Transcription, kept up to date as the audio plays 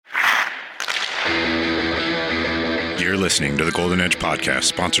You're listening to the Golden Edge Podcast,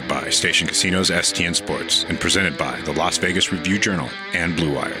 sponsored by Station Casinos STN Sports and presented by the Las Vegas Review-Journal and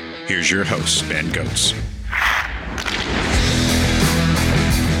Blue Wire. Here's your host, Ben Goetz.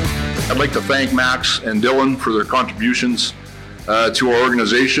 I'd like to thank Max and Dylan for their contributions to our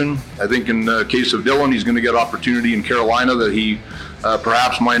organization. I think in the case of Dylan, he's going to get opportunity in Carolina that he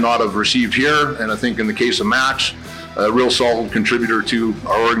perhaps might not have received here. And I think in the case of Max, a real solid contributor to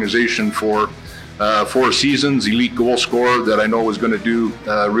our organization for 4 seasons, elite goal scorer that I know is going to do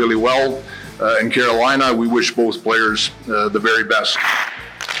really well in Carolina. We wish both players the very best.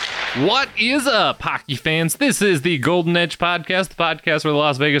 What is up, hockey fans? This is the Golden Edge Podcast, the podcast where the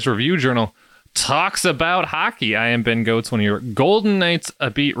Las Vegas Review-Journal talks about hockey. I am Ben Goetz, one of your Golden Knights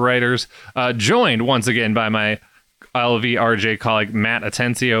beat writers, joined once again by my LVRJ colleague, Matt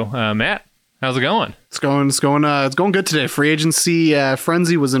Atencio. Matt, how's it going? It's going good today. Free agency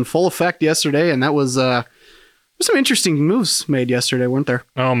frenzy was in full effect yesterday, and that was some interesting moves made yesterday, weren't there?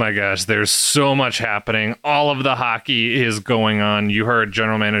 Oh my gosh, there's so much happening. All of the hockey is going on. You heard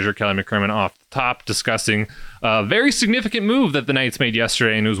General Manager Kelly McCrimmon off the top discussing a very significant move that the Knights made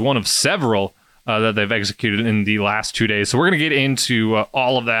yesterday, and it was one of several that they've executed in the last 2 days. So we're going to get into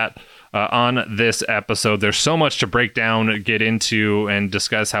all of that on this episode. There's so much to break down, get into, and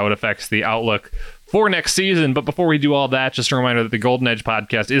discuss how it affects the outlook for next season. But before we do all that, just a reminder that the Golden Edge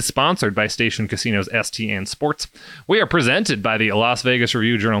Podcast is sponsored by Station Casinos STN Sports. We are presented by the Las Vegas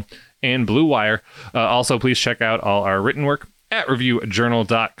Review-Journal and Blue Wire. Also, please check out all our written work at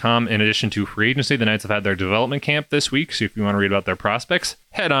reviewjournal.com. In addition to free agency, the Knights have had their development camp this week, so if you want to read about their prospects,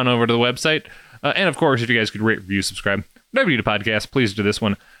 head on over to the website. And of course, if you guys could rate, review, subscribe, whatever you do to podcast, please do this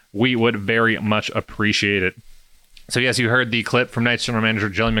one. We would very much appreciate it. So yes, you heard the clip from Knights General Manager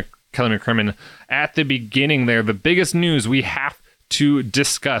Kelly McCrimmon at the beginning there. The biggest news we have to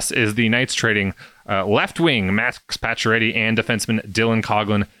discuss is the Knights trading left wing Max Pacioretty and defenseman Dylan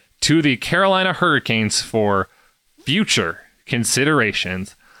Coghlan to the Carolina Hurricanes for future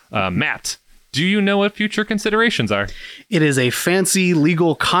considerations. Matt, do you know what future considerations are? It is a fancy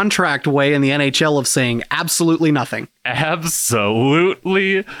legal contract way in the NHL of saying absolutely nothing.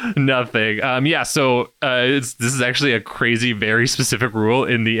 Absolutely nothing. This is actually a crazy, very specific rule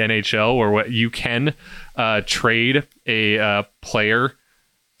in the NHL where what you can trade a player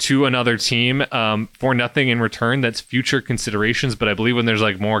to another team for nothing in return. That's future considerations. But I believe when there's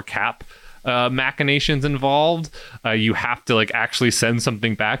like more cap machinations involved, you have to like actually send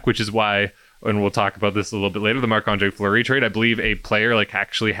something back, which is why, and we'll talk about this a little bit later, the Marc-Andre Fleury trade, I believe a player like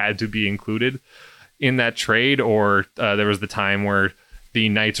actually had to be included in that trade, or there was the time where the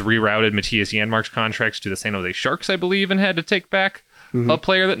Knights rerouted Matthias Janmark's contracts to the San Jose Sharks, I believe, and had to take back a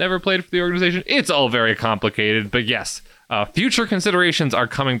player that never played for the organization. It's all very complicated, but yes, future considerations are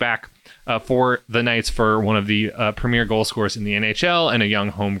coming back for the Knights for one of the premier goal scorers in the NHL and a young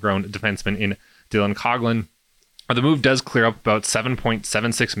homegrown defenseman in Dylan Coghlan. The move does clear up about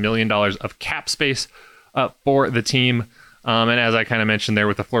 $7.76 million of cap space for the team. And as I kind of mentioned there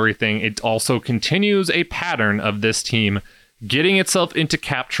with the Fleury thing, it also continues a pattern of this team getting itself into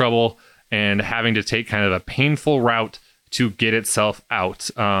cap trouble and having to take kind of a painful route to get itself out.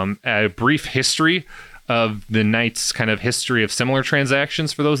 A brief history of the Knights' kind of history of similar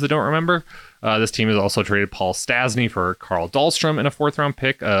transactions for those that don't remember. This team has also traded Paul Stastny for Carl Dahlstrom in a 4th-round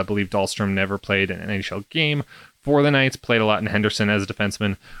pick. I believe Dahlstrom never played an NHL game for the Knights, played a lot in Henderson as a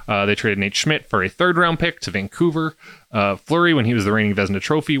defenseman. They traded Nate Schmidt for a 3rd-round pick to Vancouver. Fleury, when he was the reigning Vezina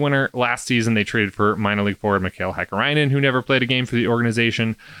Trophy winner last season, they traded for minor league forward Mikhail Hakkarainen, who never played a game for the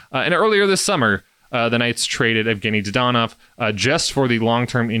organization. And earlier this summer, the Knights traded Evgeny Dadonov just for the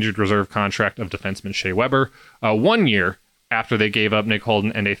long-term injured reserve contract of defenseman Shea Weber, 1 year after they gave up Nick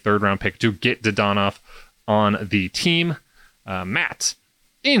Holden and a 3rd-round pick to get Dadonov on the team. Matt,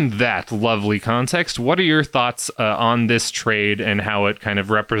 in that lovely context, what are your thoughts on this trade and how it kind of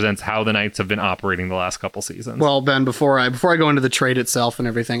represents how the Knights have been operating the last couple seasons? Well, Ben, before I go into the trade itself and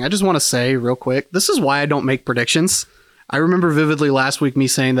everything, I just want to say real quick, this is why I don't make predictions. I remember vividly last week me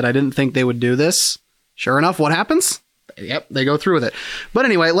saying that I didn't think they would do this. Sure enough, what happens? Yep, they go through with it. But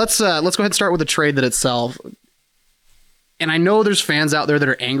anyway, let's go ahead and start with the trade that itself. And I know there's fans out there that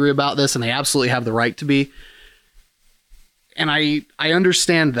are angry about this, and they absolutely have the right to be. And I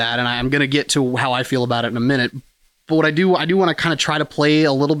understand that, and I'm going to get to how I feel about it in a minute. But what I do want to kind of try to play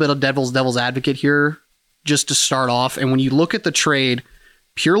a little bit of devil's advocate here just to start off. And when you look at the trade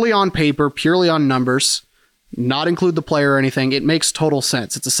purely on paper, purely on numbers, not include the player or anything, it makes total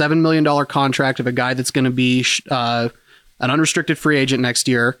sense. It's a $7 million contract of a guy that's going to be an unrestricted free agent next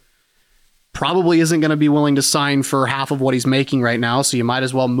year. Probably isn't going to be willing to sign for half of what he's making right now, so you might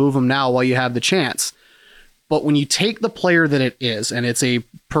as well move him now while you have the chance. But when you take the player that it is, and it's a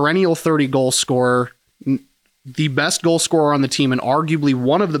perennial 30 goal scorer, the best goal scorer on the team, and arguably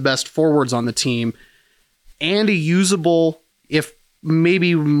one of the best forwards on the team, and a usable, if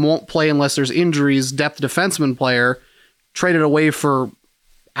maybe won't play unless there's injuries, depth defenseman player, traded away for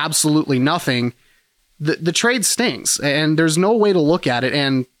absolutely nothing, the trade stings, and there's no way to look at it.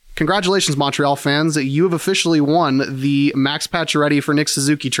 And congratulations, Montreal fans, you have officially won the Max Pacioretty for Nick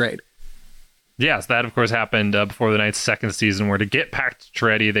Suzuki trade. Yes, that of course happened before the Knights' second season, where to get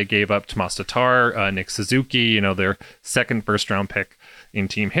Pacioretty, they gave up Tomas Tatar, Nick Suzuki, their second first-round pick in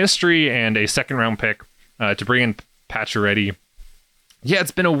team history, and a second-round pick to bring in Pacioretty. Yeah,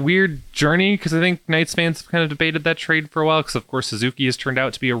 it's been a weird journey because I think Knights fans have kind of debated that trade for a while because, of course, Suzuki has turned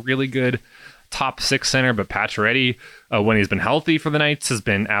out to be a really good top six center, but Pacioretty, when he's been healthy for the Knights, has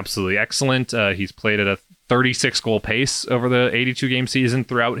been absolutely excellent. He's played at a 36-goal pace over the 82-game season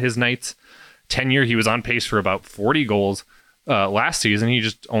throughout his Knights tenure. He was on pace for about 40 goals last season. He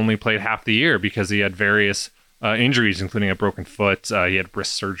just only played half the year because he had various injuries, including a broken foot. He had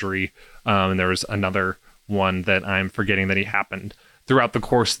wrist surgery, and there was another one that I'm forgetting that he happened throughout the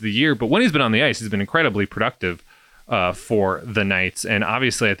course of the year. But when he's been on the ice, he's been incredibly productive for the Knights. And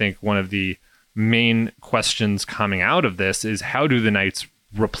obviously, I think one of the main questions coming out of this is how do the Knights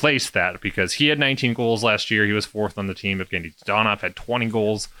replace that? Because he had 19 goals last year. He was fourth on the team. Evgeny Dadonov had 20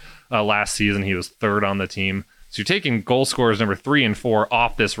 goals last season. He was third on the team. So you're taking goal scorers number 3 and 4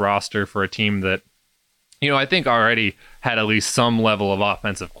 off this roster for a team that, I think already had at least some level of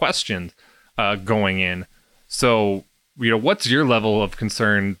offensive questions going in. So, what's your level of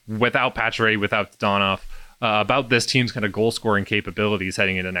concern without Pacioretty, without Dadonov, about this team's kind of goal scoring capabilities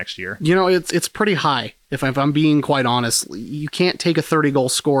heading into next year? It's pretty high. If I'm being quite honest, you can't take a 30 goal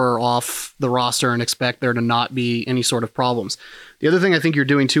scorer off the roster and expect there to not be any sort of problems. The other thing I think you're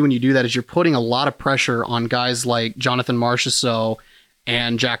doing too when you do that is you're putting a lot of pressure on guys like Jonathan Marchessault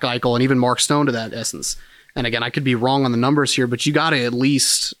and Jack Eichel and even Mark Stone to that essence. And again, I could be wrong on the numbers here, but you got to at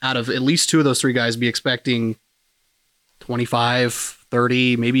least, out of at least two of those three guys, be expecting 25,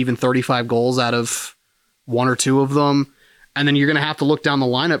 30, maybe even 35 goals out of one or two of them. And then you're going to have to look down the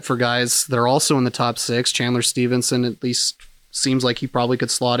lineup for guys that are also in the top six. Chandler Stevenson, at least seems like he probably could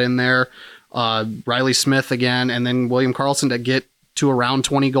slot in there. Riley Smith again, and then William Karlsson to get to around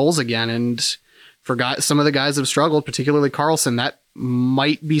 20 goals again. And for some of the guys that have struggled, particularly Karlsson, that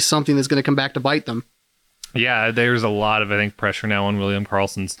might be something that's going to come back to bite them. Yeah, there's a lot of, I think, pressure now on William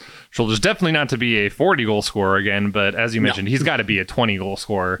Karlsson's shoulders. Definitely not to be a 40-goal scorer again, but as you mentioned, he's got to be a 20-goal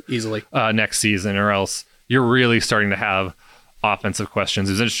scorer easily next season, or else you're really starting to have offensive questions.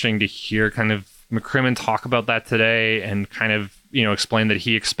 It was interesting to hear kind of McCrimmon talk about that today and kind of, explain that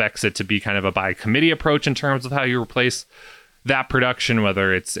he expects it to be kind of a by committee approach in terms of how you replace that production,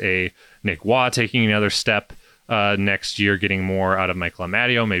 whether it's a Nick Waugh taking another step next year, getting more out of Michael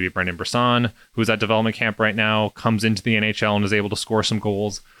Amadio, maybe Brendan Brisson, who's at development camp right now, comes into the NHL and is able to score some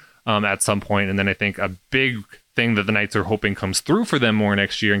goals at some point. And then I think a big thing that the Knights are hoping comes through for them more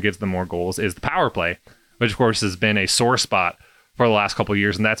next year and gives them more goals is the power play, which of course has been a sore spot for the last couple of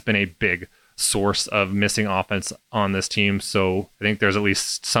years. And that's been a big source of missing offense on this team. So I think there's at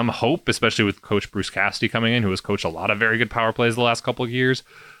least some hope, especially with Coach Bruce Cassidy coming in, who has coached a lot of very good power plays the last couple of years,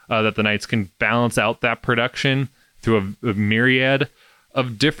 that the Knights can balance out that production through a myriad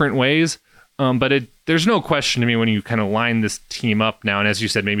of different ways. But there's no question to me when you kind of line this team up now, and as you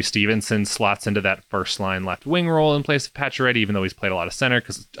said, maybe Stevenson slots into that first line left wing role in place of Pacioretty, even though he's played a lot of center,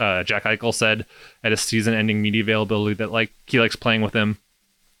 because Jack Eichel said at his season-ending media availability that he likes playing with him.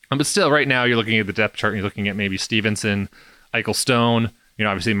 But still, right now, you're looking at the depth chart, and you're looking at maybe Stevenson, Eichel, Stone,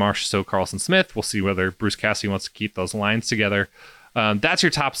 obviously Marchessault, Karlsson, Smith. We'll see whether Bruce Cassidy wants to keep those lines together. That's your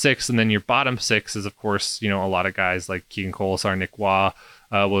top six, and then your bottom six is, of course, a lot of guys like Keegan Colasar, Nick Waugh,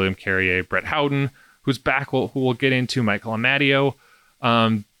 William Carrier, Brett Howden, who's back, who we'll get into, Michael Amadio.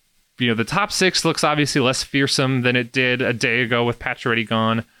 The top six looks obviously less fearsome than it did a day ago with Pacioretty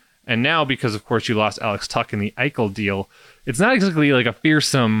gone, and now because, of course, you lost Alex Tuch in the Eichel deal, it's not exactly like a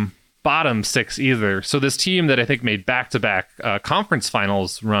fearsome bottom six either. So this team that I think made back-to-back conference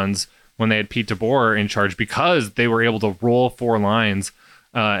finals runs when they had Pete DeBoer in charge, because they were able to roll four lines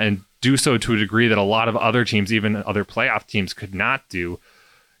and do so to a degree that a lot of other teams, even other playoff teams, could not do.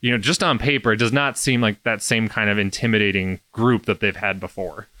 Just on paper, it does not seem like that same kind of intimidating group that they've had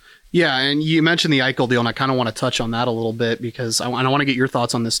before. Yeah, and you mentioned the Eichel deal, and I kind of want to touch on that a little bit because I want to get your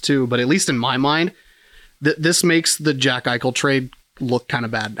thoughts on this too. But at least in my mind, this makes the Jack Eichel trade look kind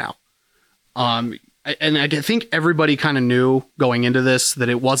of bad now. And I think everybody kind of knew going into this that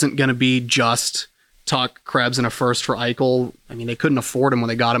it wasn't going to be just Tuck, Krebs, and a first for Eichel. I mean, they couldn't afford him when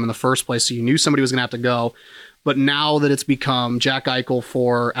they got him in the first place, so you knew somebody was going to have to go. But now that it's become Jack Eichel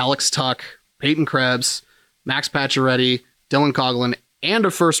for Alex Tuck, Peyton Krebs, Max Pacioretty, Dylan Coghlan, and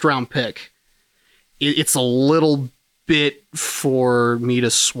a first-round pick, it's a little bit for me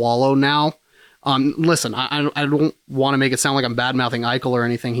to swallow now. Listen, I don't want to make it sound like I'm bad-mouthing Eichel or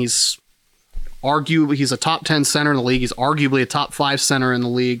anything. He's a top 10 center in the league. He's arguably a top 5 center in the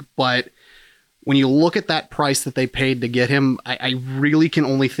league. But when you look at that price that they paid to get him, I really can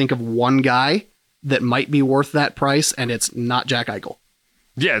only think of one guy that might be worth that price, and it's not Jack Eichel.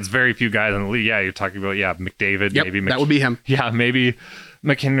 Yeah, it's very few guys in the league. Yeah, you're talking about, McDavid. Yep, that would be him. Yeah, maybe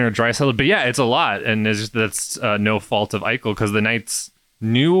McKinnon or Draisaitl. But yeah, it's a lot, and that's no fault of Eichel, because the Knights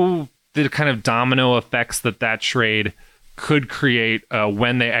knew the kind of domino effects that trade could create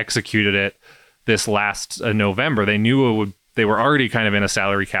when they executed it this last November. They knew they were already kind of in a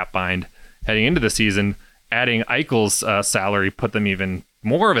salary cap bind heading into the season. Adding Eichel's salary put them even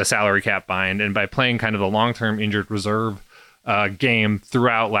more of a salary cap bind, and by playing kind of the long-term injured reserve game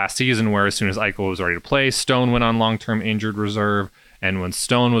throughout last season, where as soon as Eichel was ready to play, Stone went on long-term injured reserve, and when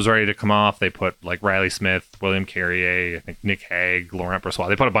Stone was ready to come off, they put like Riley Smith, William Carrier, I think Nick Hague, Laurent Brossoit.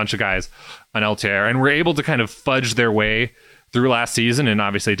 They put a bunch of guys on LTIR, and were able to kind of fudge their way through last season, and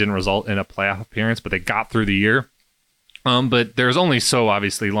obviously it didn't result in a playoff appearance, but they got through the year. But there's only so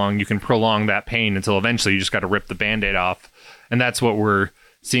obviously long you can prolong that pain until eventually you just got to rip the Band-Aid off. And that's what we're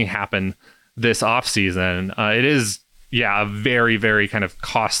seeing happen this offseason. It is, a very, very kind of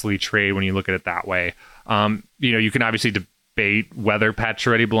costly trade when you look at it that way. You can obviously debate whether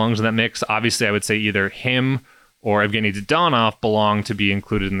Pacioretty belongs in that mix. Obviously, I would say either him or Evgeny Dadonov belong to be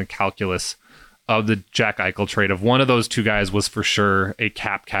included in the calculus of the Jack Eichel trade. Of one of those two guys was for sure a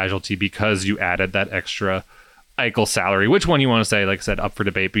cap casualty because you added that extra Eichel salary. Which one you want to say, like I said, up for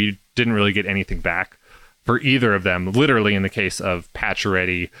debate, but you didn't really get anything back for either of them. Literally, in the case of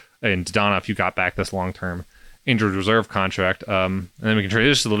Pacioretty and Dadonov, you got back this long-term injured reserve contract. And then we can trade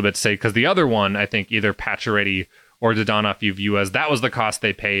just a little bit to say, because the other one, I think either Pacioretty or Dadonov you view as that was the cost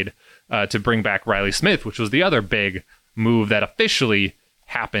they paid to bring back Riley Smith, which was the other big move that officially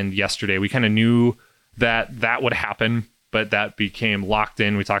happened yesterday. We kind of knew that would happen, but that became locked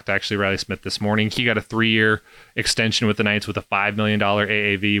in. We talked to actually Riley Smith this morning. He got a 3-year extension with the Knights with a $5 million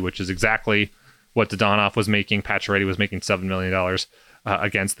AAV, which is exactly what Dadonov was making. Pacioretty was making $7 million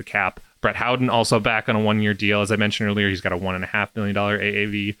against the cap. Brett Howden also back on a 1-year deal. As I mentioned earlier, he's got a $1.5 million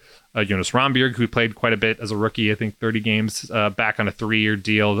AAV. Jonas Rondbjerg, who played quite a bit as a rookie, I think 30 games, back on a 3-year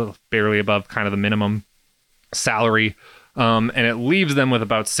deal, barely above kind of the minimum salary. And it leaves them with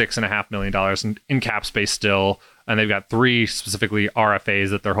about $6.5 million in cap space still. And they've got 3 specifically RFAs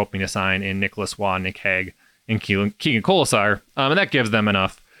that they're hoping to sign in Nicholas Waugh, Nick Hague, and Keegan Kolesar. And that gives them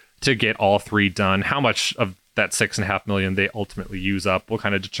enough to get all 3 done. How much of that $6.5 million they ultimately use up will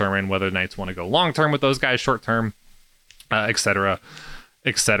kind of determine whether the Knights want to go long-term with those guys, short-term, et cetera,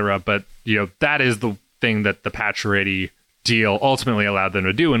 et cetera. But, that is the thing that the Pacioretty deal ultimately allowed them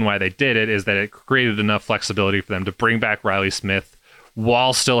to do, and why they did it is that it created enough flexibility for them to bring back Riley Smith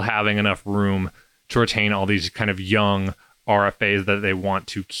while still having enough room to retain all these kind of young RFAs that they want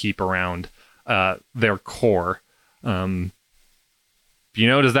to keep around their core. Does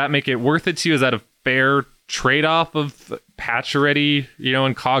that make it worth it to you? Is that a fair trade-off of Pacioretty,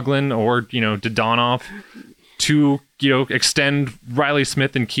 and Coghlan, or, Dadonov to, extend Riley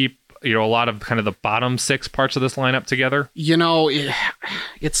Smith and keep, a lot of kind of the bottom 6 parts of this lineup together?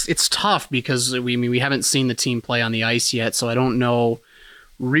 It's tough because we haven't seen the team play on the ice yet, so I don't know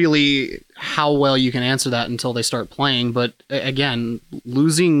really how well you can answer that until they start playing. But again,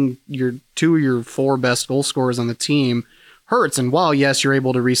 losing your 2 of your 4 best goal scorers on the team hurts. And while, yes, you're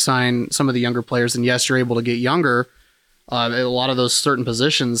able to re-sign some of the younger players, and yes, you're able to get younger, a lot of those certain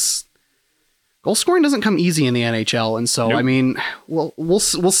positions, goal scoring doesn't come easy in the NHL. And so, nope. We'll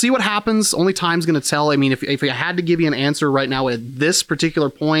see what happens. Only time's going to tell. If I had to give you an answer right now at this particular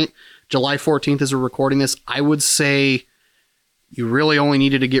point, July 14th as we're recording this, I would say you really only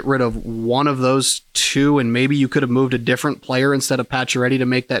needed to get rid of one of those 2, and maybe you could have moved a different player instead of Pacioretty to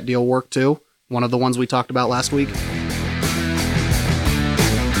make that deal work too. One of the ones we talked about last week.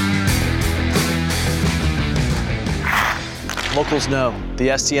 Locals know the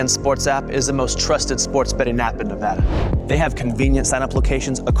STN Sports app is the most trusted sports betting app in Nevada. They have convenient sign-up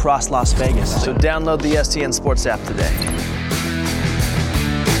locations across Las Vegas, so download the STN Sports app today.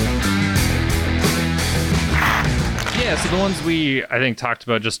 Yeah, so the ones I think talked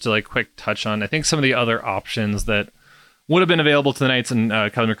about, just to quick touch on, I think some of the other options that would have been available to the Knights, and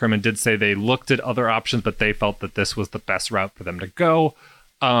Kelly McCrimmon did say they looked at other options, but they felt that this was the best route for them to go.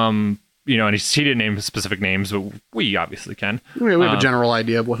 and he didn't name specific names, but we obviously can. We have a general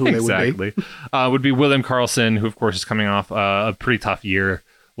idea of who they would be. Would be William Karlsson, who of course is coming off a pretty tough year.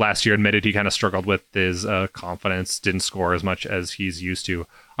 Last year, admitted he kind of struggled with his confidence, didn't score as much as he's used to.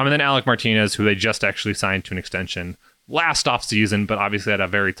 And then Alec Martinez, who they just actually signed to an extension last offseason, but obviously had a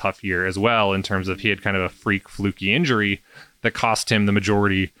very tough year as well in terms of he had kind of a freak fluky injury that cost him the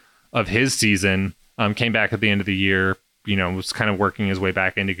majority of his season. Came back at the end of the year, was kind of working his way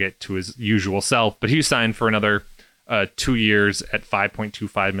back in to get to his usual self. But he signed for another 2 years at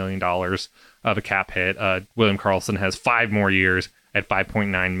 $5.25 million of a cap hit. William Karlsson has 5 more years at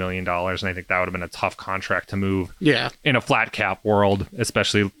 $5.9 million. And I think that would have been a tough contract to move in a flat cap world,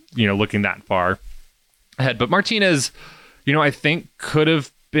 especially, looking that far ahead. But Martinez, I think could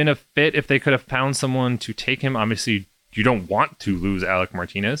have been a fit if they could have found someone to take him. Obviously, you don't want to lose Alec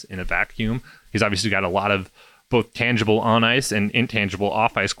Martinez in a vacuum. He's obviously got a lot of both tangible on ice and intangible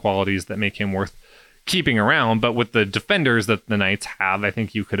off ice qualities that make him worth keeping around. But with the defenders that the Knights have, I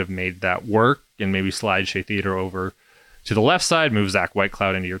think you could have made that work and maybe slide Shea Theodore over to the left side, move Zach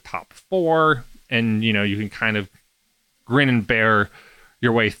Whitecloud into your top 4, and you can kind of grin and bear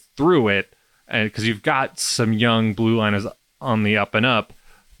your way through it, and because you've got some young blue liners on the up and up.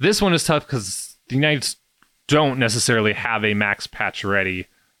 This one is tough because the Knights don't necessarily have a Max Pacioretty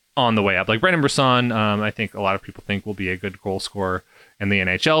on the way up. Like Brendan Brisson, I think a lot of people think will be a good goal scorer in the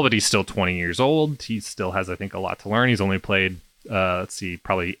NHL, but he's still 20 years old. He still has, I think, a lot to learn. He's only played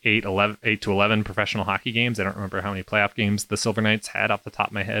probably 8 to 11 professional hockey games. I don't remember how many playoff games the Silver Knights had off the top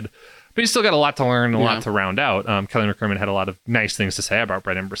of my head, but he's still got a lot to learn, a lot to round out. Kelly McCrimmon had a lot of nice things to say about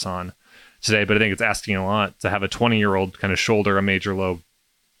Brendan Brisson today, but I think it's asking a lot to have a 20-year-old kind of shoulder a major load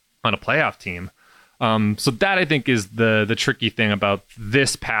on a playoff team. So that, I think, is the tricky thing about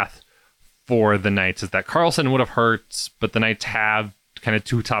this path for the Knights, is that Karlsson would have hurt, but the Knights have kind of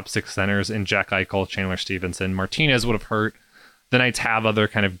 2 top 6 centers in Jack Eichel, Chandler Stevenson. Martinez would have hurt. The Knights have other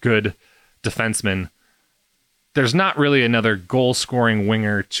kind of good defensemen. There's not really another goal-scoring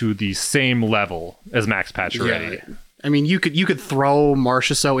winger to the same level as Max Pacioretty. Yeah. I mean, you could throw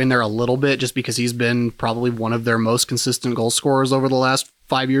Marchessault in there a little bit just because he's been probably one of their most consistent goal scorers over the last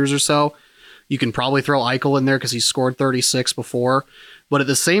 5 years or so. You can probably throw Eichel in there because he's scored 36 before. But at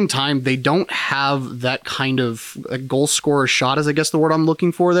the same time, they don't have that kind of a goal scorer shot, is I guess the word I'm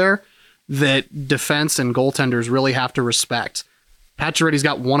looking for there, that defense and goaltenders really have to respect. Pacioretty's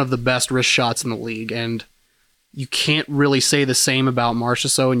got one of the best wrist shots in the league, and you can't really say the same about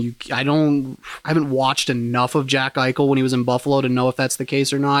Marchessault. And I haven't watched enough of Jack Eichel when he was in Buffalo to know if that's the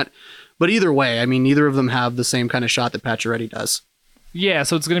case or not. But either way, I mean, neither of them have the same kind of shot that Pacioretty does. Yeah,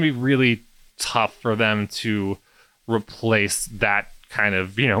 so it's going to be really tough for them to replace that kind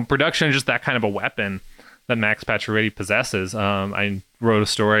of, production, just that kind of a weapon that Max Pacioretty possesses. I wrote a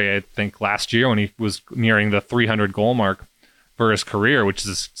story, I think, last year when he was nearing the 300 goal mark for his career, which is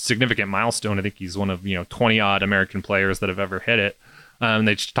a significant milestone. I think he's one of 20-odd American players that have ever hit it.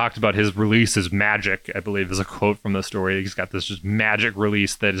 They talked about his release is magic, I believe is a quote from the story. He's got this just magic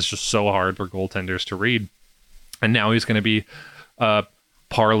release that is just so hard for goaltenders to read. And now he's going to be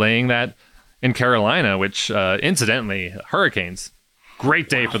parlaying that in Carolina, which incidentally, Hurricanes. Great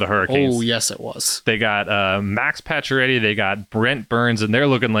day for the Hurricanes. Oh, yes, it was. They got Max Pacioretty, they got Brent Burns, and they're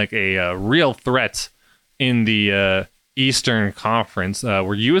looking like a real threat in the Eastern Conference.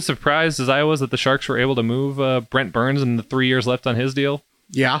 Were you as surprised as I was that the Sharks were able to move Brent Burns in the 3 years left on his deal?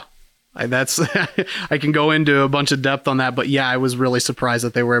 Yeah, that's I can go into a bunch of depth on that, but yeah, I was really surprised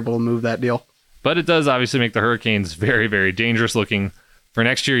that they were able to move that deal. But it does obviously make the Hurricanes very, very dangerous looking for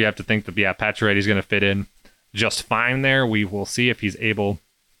next year. You have to think that, Pacioretty's going to fit in just fine there. We will see if he's able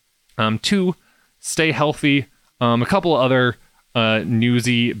to stay healthy. A couple other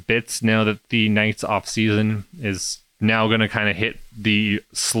newsy bits now that the Knights offseason is now going to kind of hit the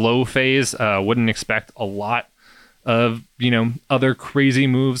slow phase. Wouldn't expect a lot of, other crazy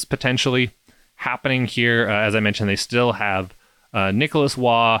moves potentially happening here. As I mentioned, they still have Nicholas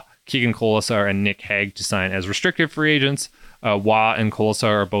Waugh, Keegan Colasar, and Nick Hague to sign as restricted free agents. Waugh and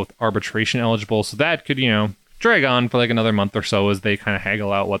Colasar are both arbitration eligible, so that could, drag on for like another month or so as they kind of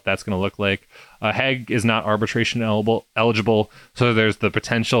haggle out what that's going to look like. Hague is not arbitration eligible, so there's the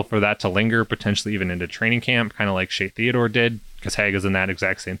potential for that to linger, potentially even into training camp, kind of like Shea Theodore did, because Hague is in that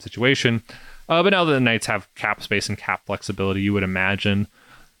exact same situation. But now that the Knights have cap space and cap flexibility, you would imagine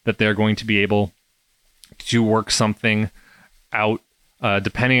that they're going to be able to work something out,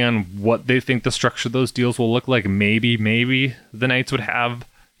 depending on what they think the structure of those deals will look like. Maybe the Knights would have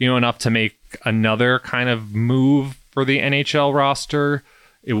enough to make another kind of move for the NHL roster.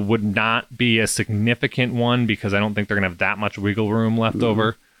 It would not be a significant one because I don't think they're going to have that much wiggle room left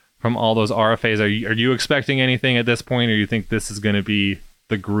over from all those RFAs. Are you expecting anything at this point, or you think this is going to be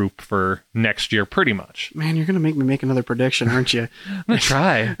the group for next year pretty much? Man, you're going to make me make another prediction, aren't you? I'm going to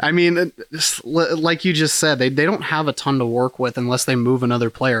try. I mean, like you just said, they don't have a ton to work with unless they move another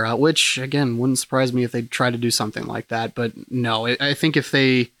player out, which, again, wouldn't surprise me if they try to do something like that. But no, I think if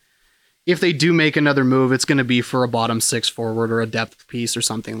they do make another move, it's going to be for a bottom six forward or a depth piece or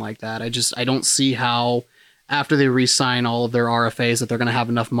something like that. I don't see how, after they re-sign all of their RFAs, that they're going to have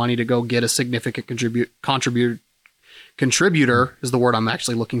enough money to go get a significant contributor is the word I'm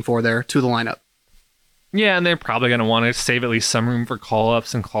actually looking for there, to the lineup. Yeah, and they're probably going to want to save at least some room for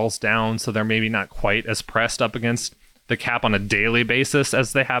call-ups and calls down, so they're maybe not quite as pressed up against the cap on a daily basis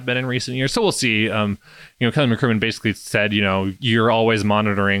as they have been in recent years. So we'll see. Kelly McCrimmon basically said, you're always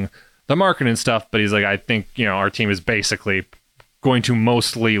monitoring the market and stuff, but he's like, I think, our team is basically going to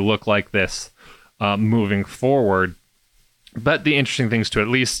mostly look like this moving forward. But the interesting things to at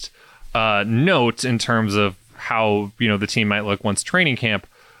least note in terms of how the team might look once training camp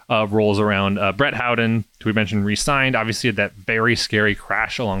rolls around. Brett Howden, who we mentioned, re-signed. Obviously, had that very scary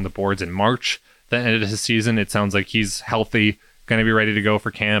crash along the boards in March that ended his season. It sounds like he's healthy, going to be ready to go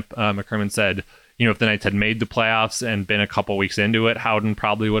for camp. McCrimmon said, if the Knights had made the playoffs and been a couple weeks into it, Howden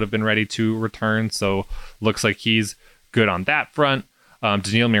probably would have been ready to return. So looks like he's good on that front.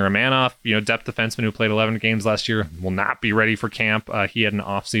 Daniil Miromanov, depth defenseman who played 11 games last year, will not be ready for camp. He had an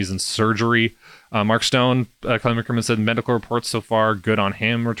off-season surgery. Mark Stone, Kelly McCrimmon said medical reports so far, good on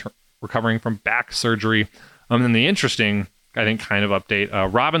him, recovering from back surgery. And then the interesting, I think, kind of update,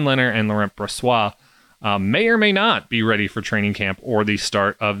 Robin Lehner and Laurent Brossoit may or may not be ready for training camp or the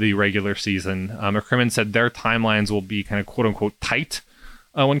start of the regular season. McCrimmon said their timelines will be kind of quote-unquote tight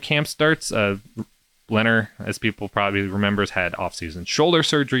when camp starts. Lehner, as people probably remembers, had off-season shoulder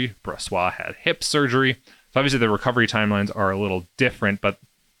surgery. Brossoit had hip surgery. So obviously the recovery timelines are a little different, but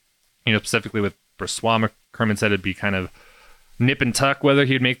specifically with Brossoit, McCrimmon said it'd be kind of nip and tuck whether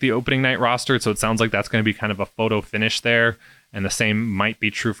he'd make the opening night roster. So it sounds like that's going to be kind of a photo finish there. And the same might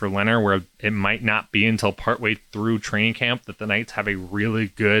be true for Lehner, where it might not be until partway through training camp that the Knights have a really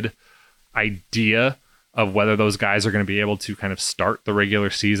good idea of whether those guys are going to be able to kind of start the regular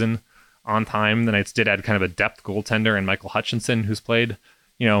season on time. The Knights did add kind of a depth goaltender in Michael Hutchinson, who's played,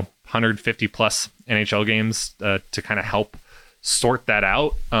 150 plus NHL games to kind of help sort that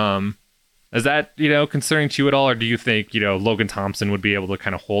out. Is that, concerning to you at all? Or do you think, Logan Thompson would be able to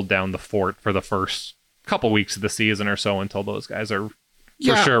kind of hold down the fort for the first couple weeks of the season or so until those guys are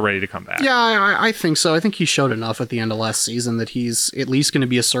for sure ready to come back? Yeah, I think so. I think he showed enough at the end of last season that he's at least going to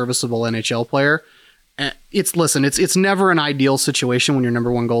be a serviceable NHL player. It's never an ideal situation when your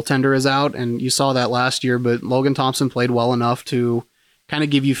number one goaltender is out, and you saw that last year, but Logan Thompson played well enough to kind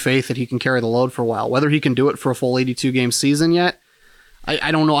of give you faith that he can carry the load for a while. Whether he can do it for a full 82-game season yet,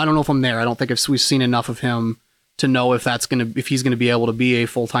 I don't know. I don't know if I'm there. I don't think we've seen enough of him to know if he's going to be able to be a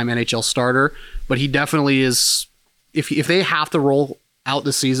full-time NHL starter, but he definitely is. If they have to roll out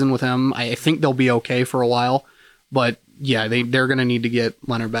the season with him, I think they'll be okay for a while, but yeah, they're going to need to get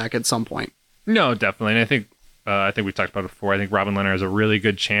Lehner back at some point. No, definitely. And I think we've talked about it before. I think Robin Lehner has a really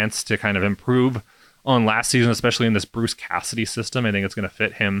good chance to kind of improve on last season, especially in this Bruce Cassidy system. I think it's going to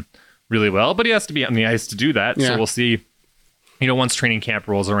fit him really well, but he has to be on the ice to do that. Yeah. So we'll see, once training camp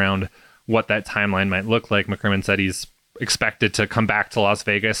rolls around, what that timeline might look like. McCrimmon said he's expected to come back to Las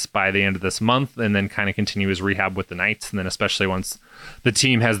Vegas by the end of this month and then kind of continue his rehab with the Knights. And then especially once the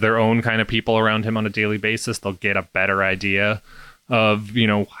team has their own kind of people around him on a daily basis, they'll get a better idea of,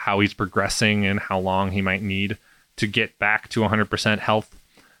 how he's progressing and how long he might need to get back to 100% health.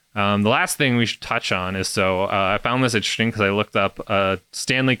 The last thing we should touch on is, I found this interesting because I looked up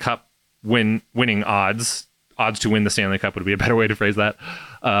Stanley Cup winning odds to win the Stanley Cup would be a better way to phrase that.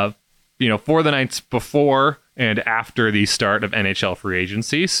 For the Knights before and after the start of NHL free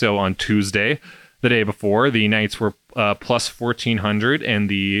agency. So on Tuesday, the day before, the Knights were plus 1,400 and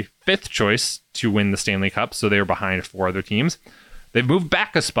the fifth choice to win the Stanley Cup. So they were behind four other teams. They've moved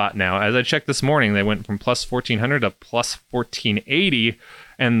back a spot now. As I checked this morning, they went from plus 1,400 to plus 1,480.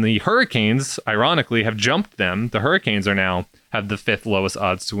 And the Hurricanes, ironically, have jumped them. The Hurricanes have the fifth lowest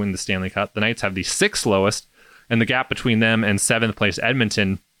odds to win the Stanley Cup. The Knights have the sixth lowest. And the gap between them and seventh place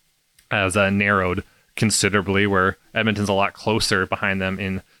Edmonton has narrowed considerably, where Edmonton's a lot closer behind them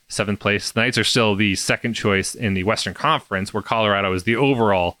in seventh place. The Knights are still the second choice in the Western Conference, where Colorado is the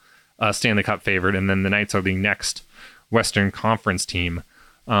overall Stanley Cup favorite. And then the Knights are the next Western Conference team.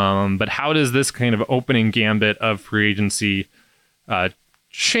 But how does this kind of opening gambit of free agency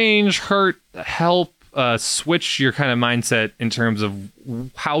change, hurt, help, switch your kind of mindset in terms of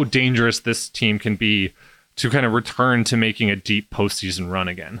how dangerous this team can be to kind of return to making a deep postseason run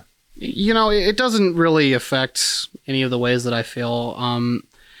again? It doesn't really affect any of the ways that I feel.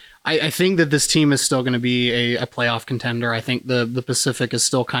 I think that this team is still going to be a playoff contender. I think the Pacific is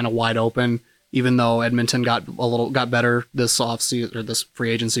still kind of wide open, even though Edmonton got better this offseason, or this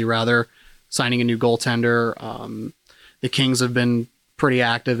free agency rather, signing a new goaltender. The Kings have been pretty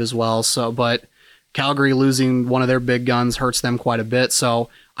active as well. But Calgary losing one of their big guns hurts them quite a bit. So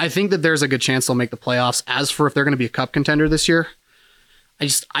I think that there's a good chance they'll make the playoffs. As for if they're going to be a cup contender this year, I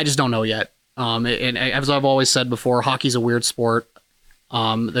just don't know yet. And as I've always said before, hockey's a weird sport.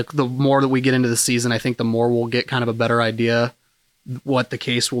 The more that we get into the season, I think the more we'll get kind of a better idea what the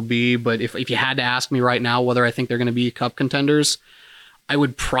case will be. But if you had to ask me right now whether I think they're going to be cup contenders, I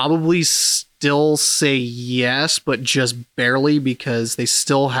would probably still say yes, but just barely, because they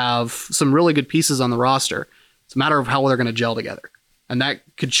still have some really good pieces on the roster. It's a matter of how they're going to gel together. And that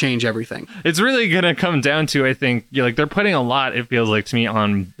could change everything. It's really going to come down to, I think, they're putting a lot, it feels like to me,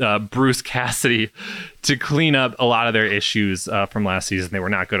 on Bruce Cassidy to clean up a lot of their issues from last season. They were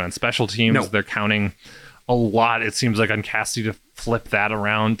not good on special teams. No. They're counting a lot, it seems like, on Cassidy to flip that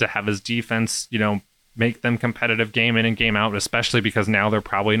around, to have his defense, make them competitive game in and game out, especially because now they're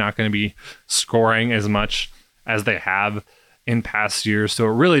probably not going to be scoring as much as they have in past years. So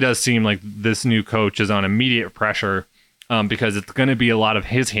it really does seem like this new coach is on immediate pressure. Because it's going to be a lot of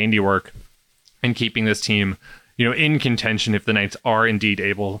his handiwork in keeping this team, in contention if the Knights are indeed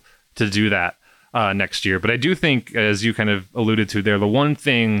able to do that next year. But I do think, as you kind of alluded to there, the one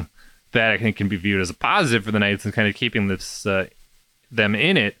thing that I think can be viewed as a positive for the Knights and kind of keeping this them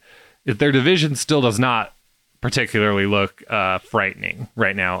in it is their division still does not particularly look frightening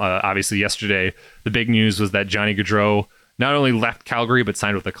right now. Obviously, yesterday, the big news was that Johnny Gaudreau not only left Calgary, but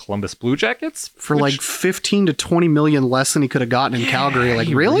signed with the Columbus Blue Jackets. For like 15 to 20 million less than he could have gotten in Calgary. Like,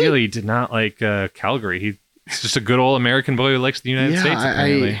 he really did not like Calgary. He's just a good old American boy who likes the United States,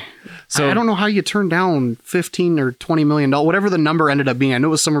 apparently. I don't know how you turn down 15 or 20 million dollars, whatever the number ended up being. I know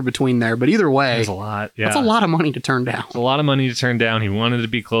it was somewhere between there, but either way, that's a lot. Yeah. That's a lot of money to turn down. It's a lot of money to turn down. He wanted to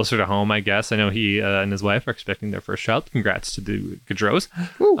be closer to home, I guess. I know he and his wife are expecting their first child. Congrats to the Gaudreaus.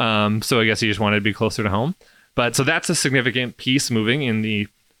 So I guess he just wanted to be closer to home. But so that's a significant piece moving in the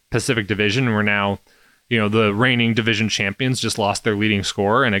Pacific Division. We're now, the reigning division champions just lost their leading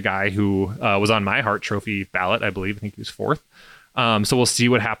scorer and a guy who was on my Hart Trophy ballot, I believe. I think he was fourth. So we'll see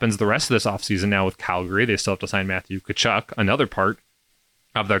what happens the rest of this offseason now with Calgary. They still have to sign Matthew Tkachuk, another part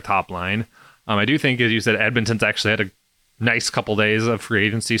of their top line. I do think, as you said, Edmonton's actually had a nice couple days of free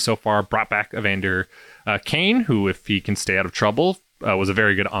agency so far. Brought back Evander Kane, who, if he can stay out of trouble, was a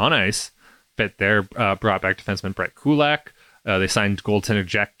very good on-ice fit there. Brought back defenseman Brett Kulak. They signed goaltender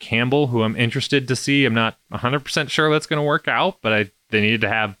Jack Campbell, who I'm interested to see. I'm not 100% sure that's going to work out, but they needed to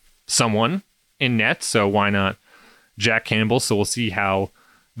have someone in net, so why not Jack Campbell? So we'll see how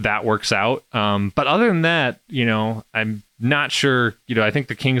that works out. But other than that, I'm not sure. I think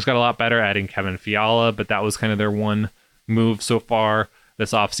the Kings got a lot better adding Kevin Fiala, but that was kind of their one move so far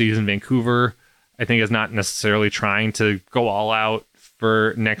this offseason. Vancouver, I think, is not necessarily trying to go all out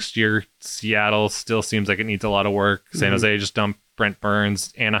for next year. Seattle still seems like it needs a lot of work. San Jose just dumped Brent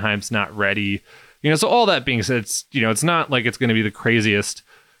Burns. Anaheim's not ready. So all that being said, it's not like it's going to be the craziest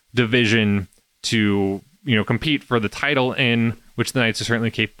division to, compete for the title in, which the Knights are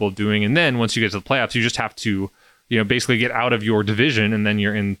certainly capable of doing. And then once you get to the playoffs, you just have to, basically get out of your division, and then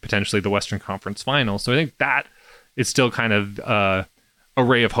you're in potentially the Western Conference final. So I think that is still kind of a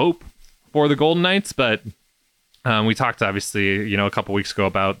ray of hope for the Golden Knights. But we talked, obviously, a couple weeks ago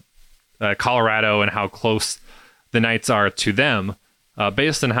about Colorado and how close the Knights are to them.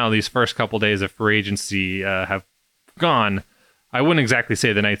 Based on how these first couple days of free agency have gone, I wouldn't exactly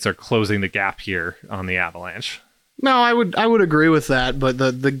say the Knights are closing the gap here on the Avalanche. No, I would agree with that, but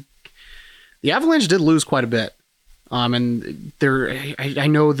the Avalanche did lose quite a bit. And I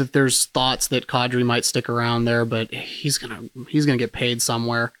know that there's thoughts that Kadri might stick around there, but he's gonna get paid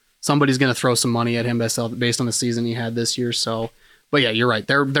somewhere. Somebody's gonna throw some money at him based on the season he had this year. So, but yeah, you're right.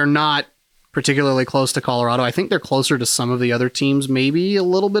 They're not particularly close to Colorado. I think they're closer to some of the other teams, maybe a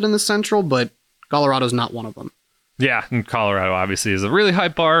little bit in the Central, but Colorado's not one of them. Yeah, and Colorado obviously is a really high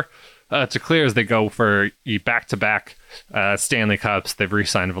bar to clear as they go for back-to-back Stanley Cups. They've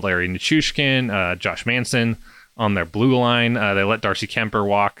re-signed Valeri Nichushkin, Josh Manson on their blue line. They let Darcy Kemper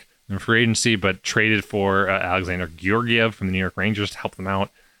walk in free agency, but traded for Alexander Georgiev from the New York Rangers to help them out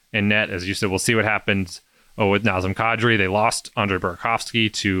in net. As you said, we'll see what happens with Nazem Kadri. They lost Andre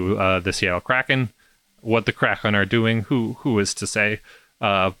Burakovsky to the Seattle Kraken. What the Kraken are doing, who is to say?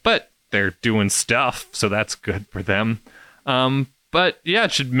 But they're doing stuff, so that's good for them. But yeah,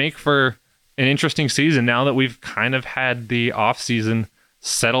 it should make for an interesting season now that we've kind of had the off season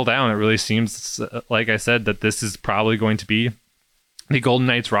settle down. It really seems, like I said, that this is probably going to be the Golden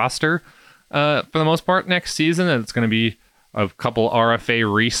Knights roster for the most part next season. And it's going to be a couple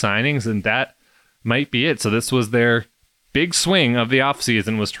RFA re-signings, and that might be it. So this was their big swing of the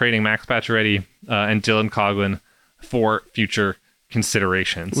offseason, was trading Max Pacioretty and Dylan Coghlan for future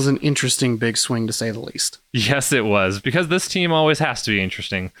considerations. It was an interesting big swing, to say the least. Yes, it was, because this team always has to be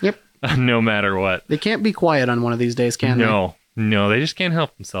interesting. Yep. No matter what. They can't be quiet on one of these days, can they? No, they just can't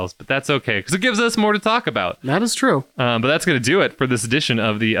help themselves, but that's okay, because it gives us more to talk about. That is true. But that's going to do it for this edition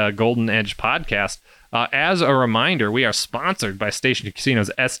of the Golden Edge podcast. As a reminder, we are sponsored by Station Casinos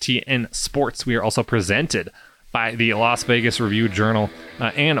STN Sports. We are also presented by the Las Vegas Review-Journal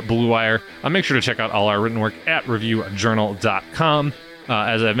and Blue Wire. Make sure to check out all our written work at reviewjournal.com.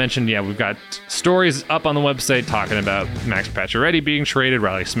 As I mentioned, we've got stories up on the website talking about Max Pacioretty being traded,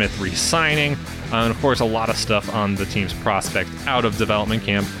 Riley Smith re-signing, and of course a lot of stuff on the team's prospect out of development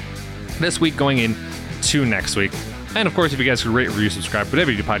camp this week going into next week. And of course, if you guys could rate, review, subscribe,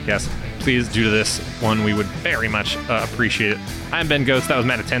 whatever you do podcast, please do to this one. We would very much appreciate it. I'm Ben Ghost. That was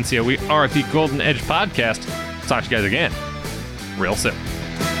Matt Atencio. We are the Golden Edge podcast. Talk to you guys again real soon.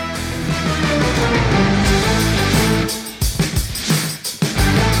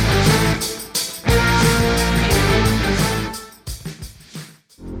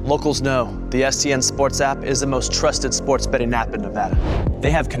 Locals know the STN Sports app is the most trusted sports betting app in Nevada. They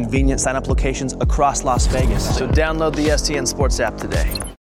have convenient sign-up locations across Las Vegas, so download the STN Sports app today.